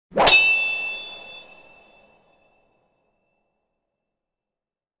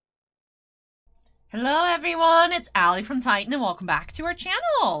Hello everyone, it's Allie from Titan and welcome back to our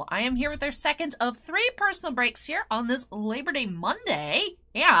channel. I am here with our second of 3 personal breaks here on this Labor Day Monday,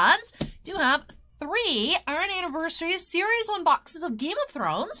 and do have 3 Iron Anniversary Series 1 boxes of Game of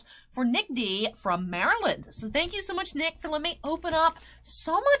Thrones for Nick D from Maryland. So thank you so much, Nick, for letting me open up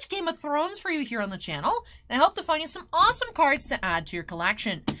so much Game of Thrones for you here on the channel, and I hope to find you some awesome cards to add to your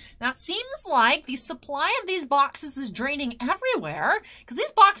collection. Now, it seems like the supply of these boxes is draining everywhere, because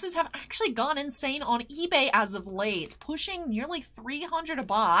these boxes have actually gone insane on eBay as of late, pushing nearly 300 a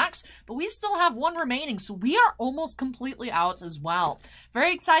box, but we still have 1 remaining, so we are almost completely out as well.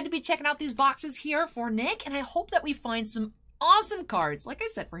 Very excited to be checking out these boxes here for Nick, and I hope that we find some awesome cards, like I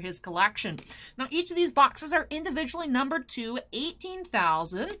said, for his collection. Now, each of these boxes are individually numbered to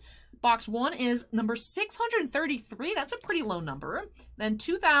 18,000. Box 1 is number 633. That's a pretty low number. Then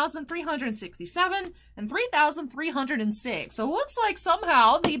 2,367 and 3,306. So it looks like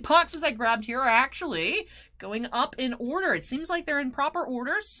somehow the boxes I grabbed here are actually going up in order. It seems like they're in proper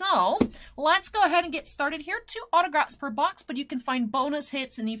order. So let's go ahead and get started here. 2 autographs per box, but you can find bonus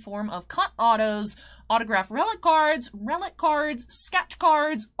hits in the form of cut autos, autograph relic cards, sketch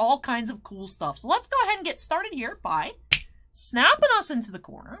cards, all kinds of cool stuff. So let's go ahead and get started here by snapping us into the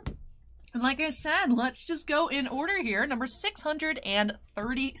corner. And like I said, let's just go in order here. Number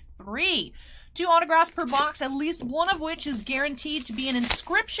 633. 2 autographs per box, at least one of which is guaranteed to be an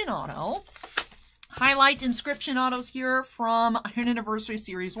inscription auto. Highlight inscription autos here from Iron Anniversary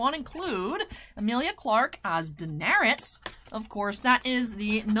Series 1 include Emilia Clarke as Daenerys. Of course, that is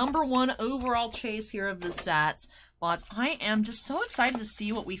the #1 overall chase here of the sets. But I am just so excited to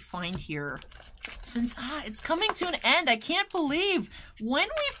see what we find here. Since it's coming to an end, I can't believe when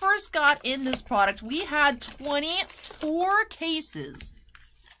we first got in this product, we had 24 cases.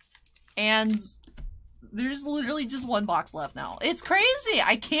 And there's literally just 1 box left now. It's crazy.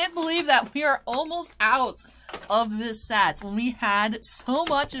 I can't believe that we are almost out of this set when we had so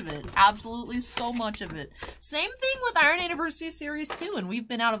much of it. Absolutely so much of it. Same thing with Iron Anniversary Series 2, and we've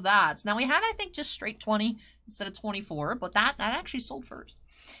been out of that. So now we had, I think, just straight 20 instead of 24, but that actually sold first,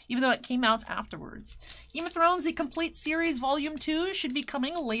 even though it came out afterwards. Game of Thrones, the Complete Series Volume 2 should be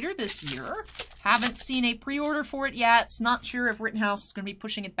coming later this year. Haven't seen a pre-order for it yet. Not sure if Rittenhouse is going to be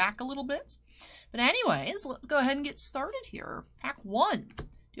pushing it back a little bit. But anyways, let's go ahead and get started here. Pack 1. Do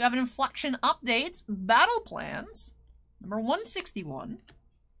you have an Inflection Update? Battle Plans. Number 161.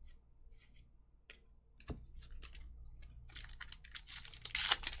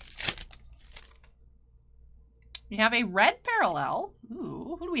 We have a red parallel.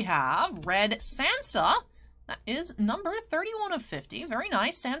 Ooh, who do we have? Red Sansa. That is number 31 of 50. Very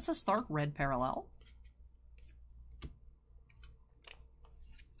nice. Sansa Stark red parallel.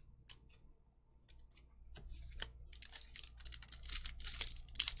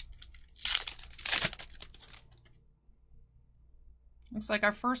 Looks like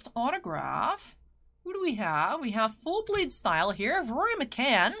our first autograph. Who do we have? We have full bleed style here of Rory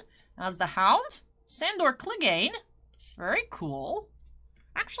McCann as the Hound. Sandor Clegane. Very cool.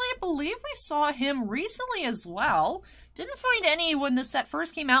 Actually, I believe we saw him recently as well. Didn't find any when the set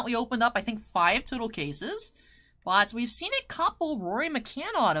first came out. We opened up, I think, 5 total cases. But we've seen a couple Rory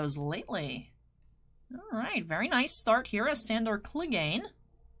McCann autos lately. Alright, very nice start here as Sandor Clegane.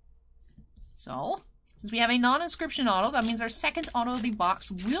 So, since we have a non-inscription auto, that means our second auto of the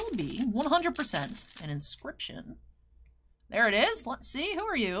box will be 100% an inscription. There it is. Let's see. Who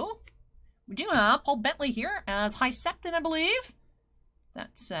are you? We do have Paul Bentley here as High Septon, I believe.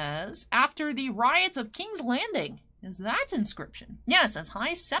 That says, after the riots of King's Landing. Is that inscription? Yes, as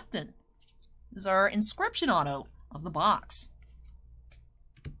High Septon. This is our inscription auto of the box.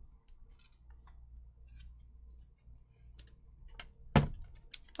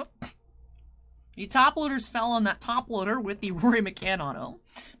 Oh. The top loaders fell on that top loader with the Rory McCann auto.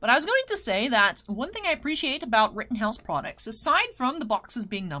 But I was going to say that one thing I appreciate about Rittenhouse products, aside from the boxes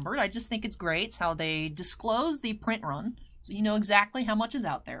being numbered, I just think it's great how they disclose the print run. So you know exactly how much is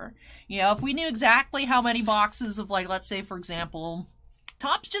out there. You know, if we knew exactly how many boxes of, like, let's say, for example,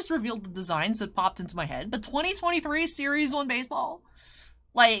 Topps just revealed the design, so it popped into my head. But 2023 Series 1 baseball,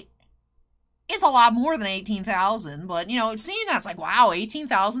 like, it's a lot more than 18,000. But, you know, seeing that's like, wow,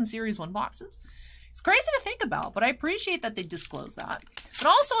 18,000 Series 1 boxes. It's crazy to think about, but I appreciate that they disclose that. But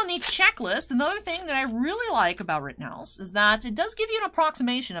also on the checklist, another thing that I really like about Rittenhouse is that it does give you an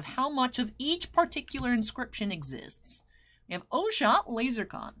approximation of how much of each particular inscription exists. We have Osha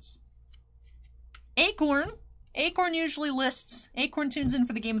Lasercons. Acorn. Acorn usually lists, Acorn tunes in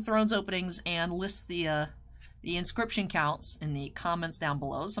for the Game of Thrones openings and lists the the inscription counts in the comments down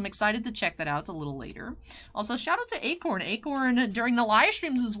below, so I'm excited to check that out a little later. Also, shout out to Acorn. Acorn, during the live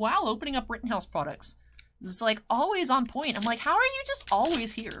streams as well, opening up Rittenhouse products. This is, like, always on point. I'm like, how are you just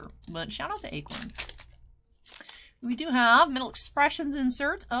always here? But shout out to Acorn. We do have Middle Expressions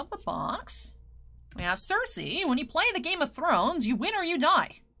insert of the box. We have Cersei. When you play the Game of Thrones, you win or you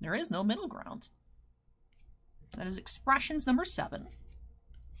die. There is no middle ground. That is Expressions number 7.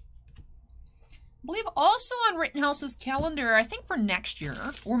 I believe also on Rittenhouse's calendar, I think for next year,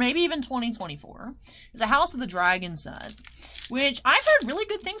 or maybe even 2024, is a House of the Dragon set, which I've heard really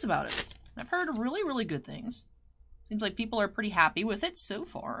good things about it. I've heard really, really good things. Seems like people are pretty happy with it so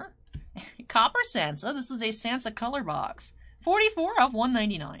far. Copper Sansa. This is a Sansa color box. 44 of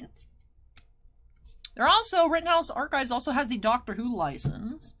 199. There also, Rittenhouse Archives also has the Doctor Who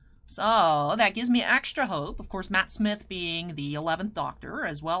license. So, that gives me extra hope. Of course, Matt Smith being the 11th Doctor,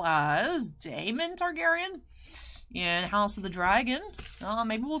 as well as Daemon Targaryen in House of the Dragon.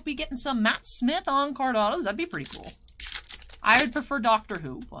 Maybe we'll be getting some Matt Smith on-card autos. That'd be pretty cool. I would prefer Doctor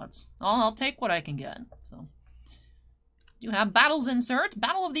Who, but I'll take what I can get. So, you have Battles insert.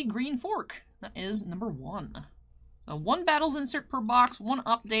 Battle of the Green Fork. That is number 1. So, 1 Battles insert per box, 1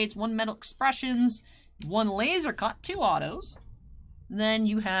 updates, 1 Metal Expressions, 1 laser cut, 2 autos. Then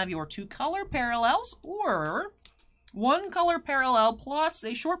you have your 2 color parallels, or 1 color parallel plus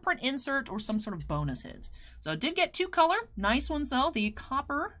a short print insert or some sort of bonus hit. So it did get 2 color. Nice ones though. The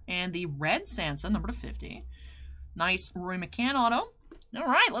copper and the red Sansa, number 50. Nice Roy McCann auto. All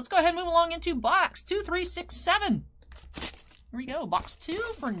right, let's go ahead and move along into box 2, 3, 6, 7. Here we go. Box 2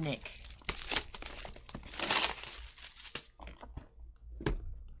 for Nick.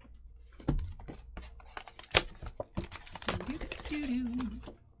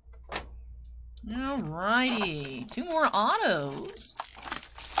 Alrighty, 2 more autos.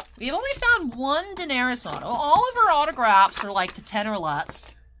 We've only found 1 Daenerys auto. All of her autographs are like to 10 or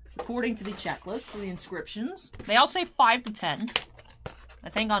less, according to the checklist for the inscriptions. They all say 5 to 10, I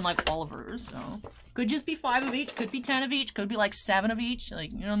think, on like all of hers. So could just be 5 of each, could be 10 of each, could be like 7 of each.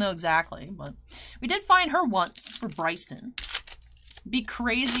 Like, you don't know exactly, but we did find her once for Bryston. It'd be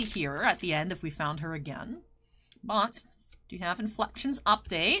crazy here at the end if we found her again. But do you have Inflections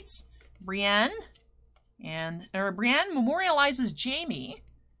updates? Brienne memorializes Jaime.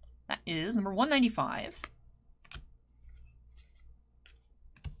 That is number 195.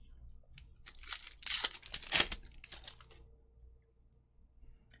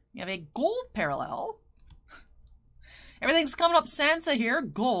 You have a gold parallel. Everything's coming up Sansa here.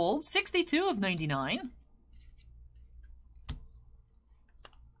 Gold, 62 of 99.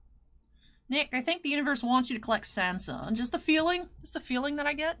 Nick, I think the universe wants you to collect Sansa. Just a feeling that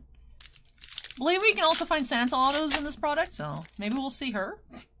I get. I believe we can also find Sansa autos in this product, so maybe we'll see her.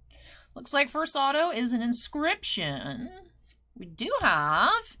 Looks like first auto is an inscription. We do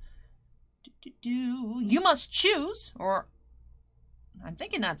have... You Must Choose, or... I'm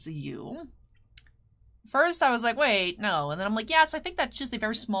thinking that's a U. First I was like, wait, no. And then I'm like, yes, I think that's just a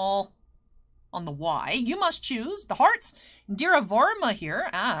very small on the Y. You Must Choose. The hearts. Indira Varma here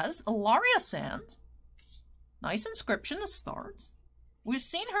as Ilaria Sand. Nice inscription to start. We've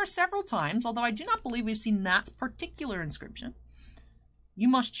seen her several times, although I do not believe we've seen that particular inscription. You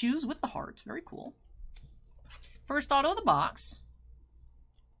Must Choose with the heart. Very cool. First auto of the box.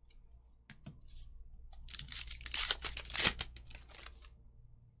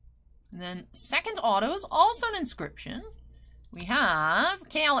 And then second auto is also an inscription. We have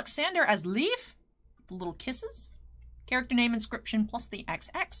K. Alexander as Leaf, the little kisses. Character name inscription plus the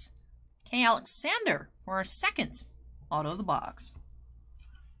XX. K. Alexander for our second auto of the box.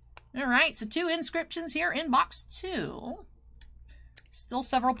 Alright, so 2 inscriptions here in box 2. Still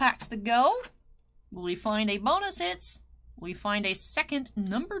several packs to go. Will we find a bonus hits? Will we find a second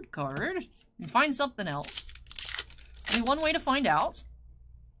numbered card? We find something else. Only one way to find out.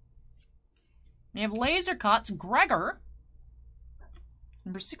 We have Laser Cut Gregor. It's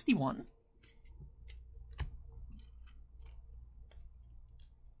number 61.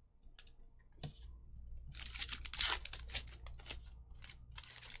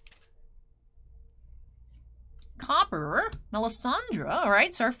 Copper, Melisandre.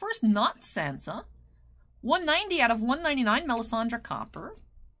 Alright, so our first not Sansa. 190 out of 199, Melisandre Copper.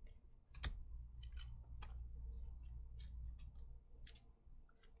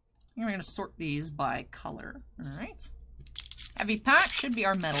 We're going to sort these by color. Alright. Heavy pack should be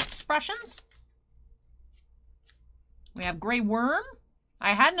our Metal Expressions. We have Grey Worm.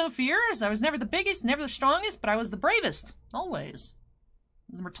 I had no fears. I was never the biggest, never the strongest, but I was the bravest. Always.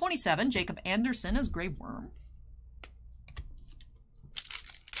 Number 27, Jacob Anderson as Grey Worm.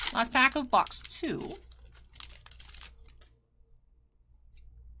 Last pack of box 2.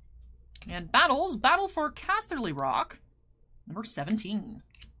 And battles. Battle for Casterly Rock. Number 17.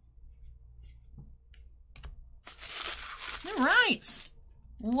 Alright.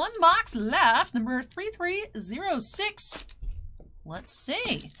 One box left. Number 3306. Let's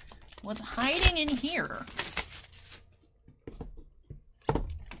see what's hiding in here.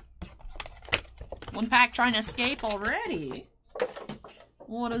 One pack trying to escape already.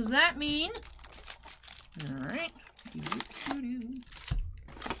 What does that mean? Alright.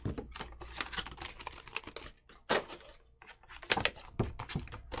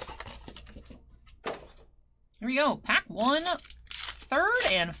 Here we go. Pack 1,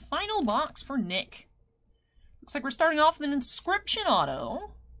 third and final box for Nick. Looks like we're starting off with an inscription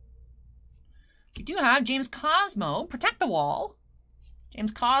auto. We do have James Cosmo, Protect the Wall.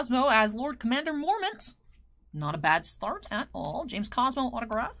 James Cosmo as Lord Commander Mormont. Not a bad start at all. James Cosmo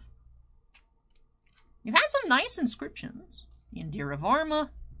autograph. You've had some nice inscriptions. Indira Varma,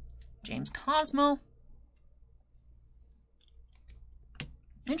 James Cosmo.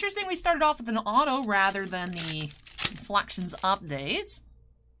 Interesting we started off with an auto rather than the Inflections updates.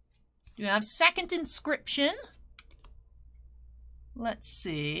 You have second inscription. Let's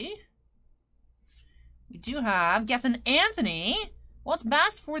see. We do have Gethin Anthony. What's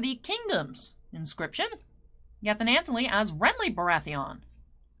best for the kingdoms? Inscription. Gethin Anthony as Renly Baratheon.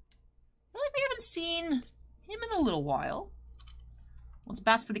 I feel like we haven't seen him in a little while. What's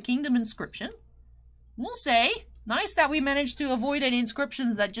best for the kingdom? Inscription. We'll say, nice that we managed to avoid any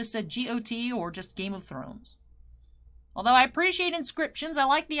inscriptions that just said GOT or just Game of Thrones. Although I appreciate inscriptions, I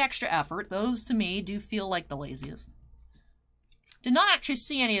like the extra effort. Those, to me, do feel like the laziest. Did not actually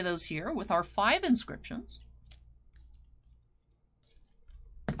see any of those here with our 5 inscriptions.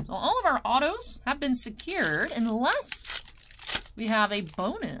 So all of our autos have been secured unless we have a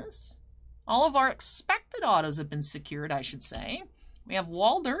bonus. All of our expected autos have been secured, I should say. We have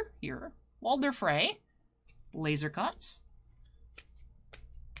Walder here. Walder Frey. Laser cuts.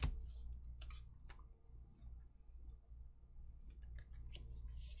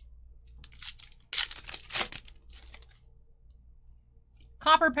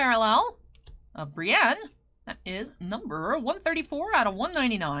 Copper Parallel of Brienne. That is number 134 out of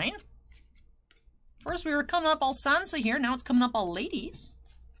 199. First we were coming up all Sansa here. Now it's coming up all ladies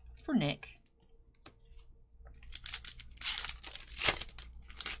for Nick.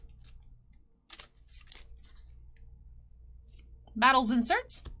 Battles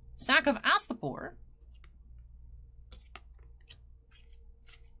inserts. Sack of Astapor.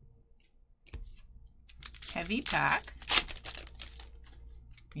 Heavy pack.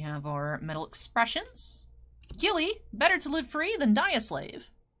 We have our Metal Expressions. Gilly, Better to Live Free Than Die a Slave.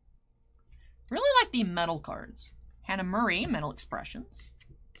 Really like the metal cards. Hannah Murray, Metal Expressions.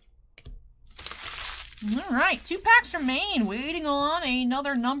 Alright, 2 packs remain. Waiting on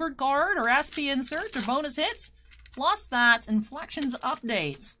another numbered card or SP insert or bonus hits. Plus that Inflections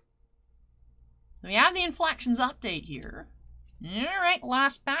update. We have the Inflections update here. Alright,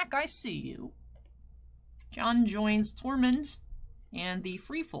 last pack, I see you. John joins Tormund and the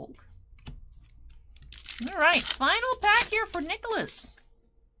Free Folk. Alright, final pack here for Nicholas.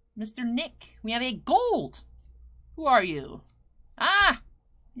 Mr. Nick, we have a gold. Who are you? Ah,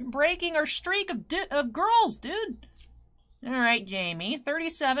 you're breaking our streak of girls, dude. Alright, Jamie,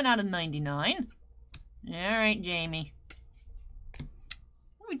 37 out of 99. Alright, Jamie.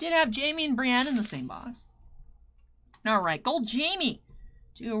 We did have Jamie and Brienne in the same box. Alright, gold Jamie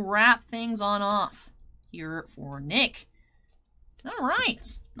to wrap things on off here for Nick.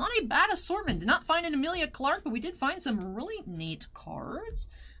 Alright, not a bad assortment. Did not find an Emilia Clarke, but we did find some really neat cards.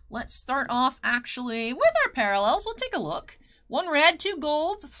 Let's start off actually with our parallels. We'll take a look. 1 red, 2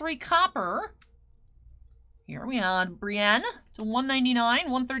 golds, 3 copper. Here we had Brienne to 199,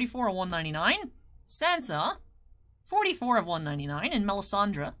 134 of 199. Sansa, 44 of 199. And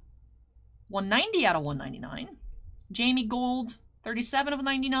Melisandre, 190 out of 199. Jamie Gold, 37 of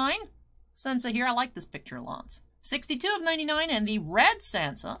 99. Sansa here, I like this picture a lot. 62 of 99, and the red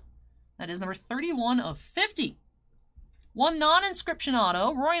Sansa, that is number 31 of 50. 1 non-inscription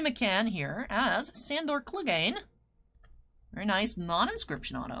auto, Rory McCann here as Sandor Clegane. Very nice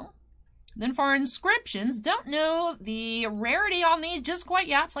non-inscription auto. Then for our inscriptions, don't know the rarity on these just quite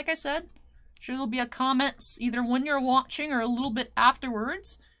yet. It's like I said, sure there'll be a comments either when you're watching or a little bit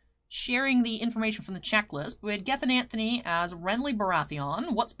afterwards, sharing the information from the checklist. We had Gethin Anthony as Renly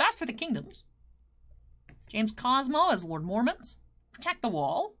Baratheon. What's best for the kingdoms? James Cosmo as Lord Mormont. Protect the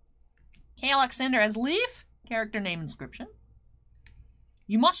Wall. Kay Alexander as Leaf. Character name inscription.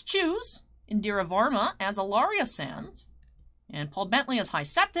 You Must Choose. Indira Varma as Alaria Sand. And Paul Bentley as High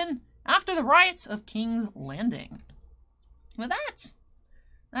Septon. After the Riots of King's Landing. With that,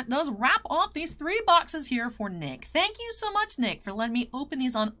 that does wrap off these 3 boxes here for Nick. Thank you so much, Nick, for letting me open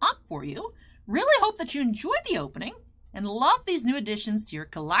these on up for you. Really hope that you enjoyed the opening and love these new additions to your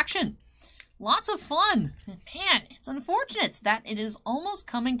collection. Lots of fun. Man, it's unfortunate that it is almost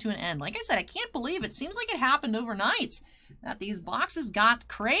coming to an end. Like I said, I can't believe it seems like it happened overnight, that these boxes got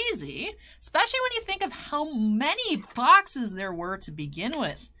crazy, especially when you think of how many boxes there were to begin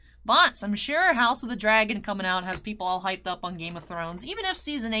with. But I'm sure House of the Dragon coming out has people all hyped up on Game of Thrones, even if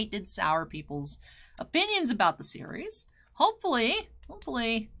Season 8 did sour people's opinions about the series. Hopefully,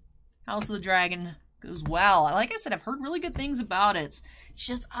 House of the Dragon goes well. Like I said, I've heard really good things about it. It's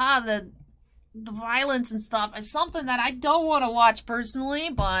just, the violence and stuff is something that I don't want to watch personally,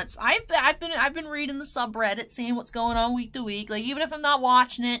 but I've been reading the subreddit, seeing what's going on week to week. Like, even if I'm not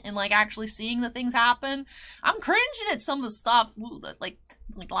watching it and like actually seeing the things happen, I'm cringing at some of the stuff. Like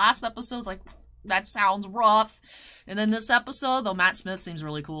last episode's like, that sounds rough. And then this episode, though, Matt Smith seems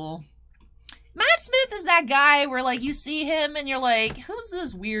really cool. Matt Smith is that guy where, like, you see him and you're like, who's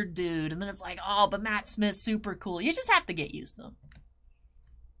this weird dude? And then it's like, oh, but Matt Smith's super cool. You just have to get used to him.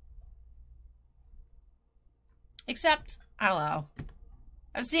 Except, I don't know.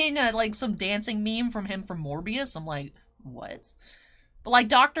 I've seen, like, some dancing meme from him from Morbius. I'm like, what? But, like,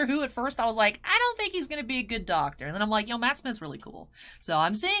 Doctor Who, at first, I was like, I don't think he's gonna be a good doctor. And then I'm like, yo, Matt Smith's really cool. So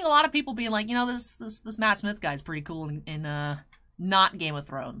I'm seeing a lot of people being like, you know, this Matt Smith guy's pretty cool in not Game of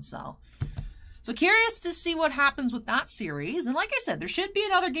Thrones, So curious to see what happens with that series. And like I said, there should be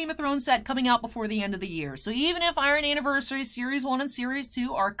another Game of Thrones set coming out before the end of the year. So even if Iron Anniversary Series 1 and Series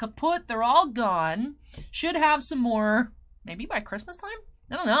 2 are kaput, they're all gone, should have some more, maybe by Christmas time?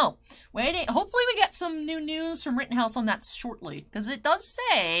 I don't know. Waiting. Hopefully we get some new news from Rittenhouse on that shortly. Because it does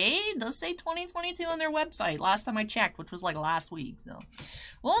say 2022 on their website last time I checked, which was like last week. So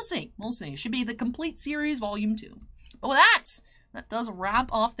we'll see. We'll see. It should be the complete series, Volume 2. But with that does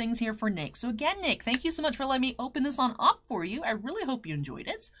wrap off things here for Nick. So again, Nick, thank you so much for letting me open this on up for you. I really hope you enjoyed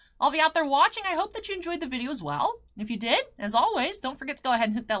it. All of you out there watching, I hope that you enjoyed the video as well. If you did, as always, don't forget to go ahead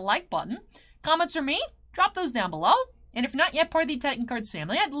and hit that like button. Comments from me, drop those down below. And if you're not yet part of the Titan Cards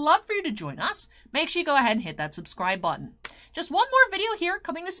family, I'd love for you to join us. Make sure you go ahead and hit that subscribe button. Just one more video here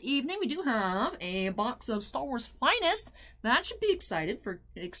coming this evening. We do have a box of Star Wars Finest. That should be exciting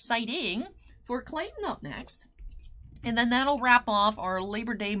for Clayton up next. And then that'll wrap off our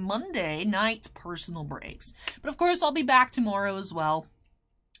Labor Day Monday night personal breaks. But of course, I'll be back tomorrow as well.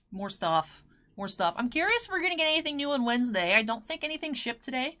 More stuff. I'm curious if we're going to get anything new on Wednesday. I don't think anything shipped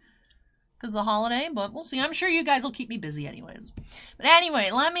today because of the holiday, but we'll see. I'm sure you guys will keep me busy anyways. But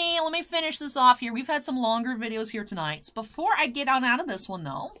anyway, let me finish this off here. We've had some longer videos here tonight. So before I get on out of this one,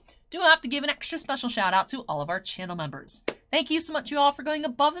 though, do have to give an extra special shout out to all of our channel members. Thank you so much, you all, for going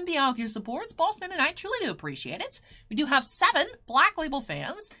above and beyond with your supports. Bossman and I truly do appreciate it. We do have 7 Black Label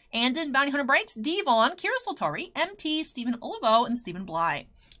fans: Andon, Bounty Hunter Breaks, Devon, Kira Soltari, MT, Stephen Olivo, and Stephen Bly.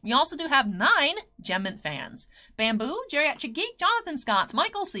 We also do have 9 Gemmint fans: Bamboo, Geriatric Geek, Jonathan Scott,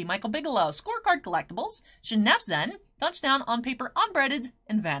 Michael C., Michael Bigelow, Scorecard Collectibles, Shenefzen, Touchdown on Paper Unbreaded,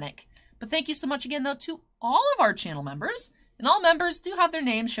 and Vanek. But thank you so much again, though, to all of our channel members. And all members do have their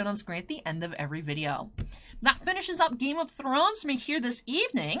names shown on screen at the end of every video. That finishes up Game of Thrones for me here this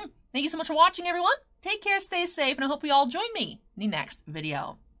evening. Thank you so much for watching, everyone. Take care, stay safe, and I hope you all join me in the next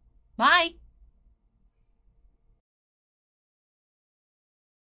video. Bye!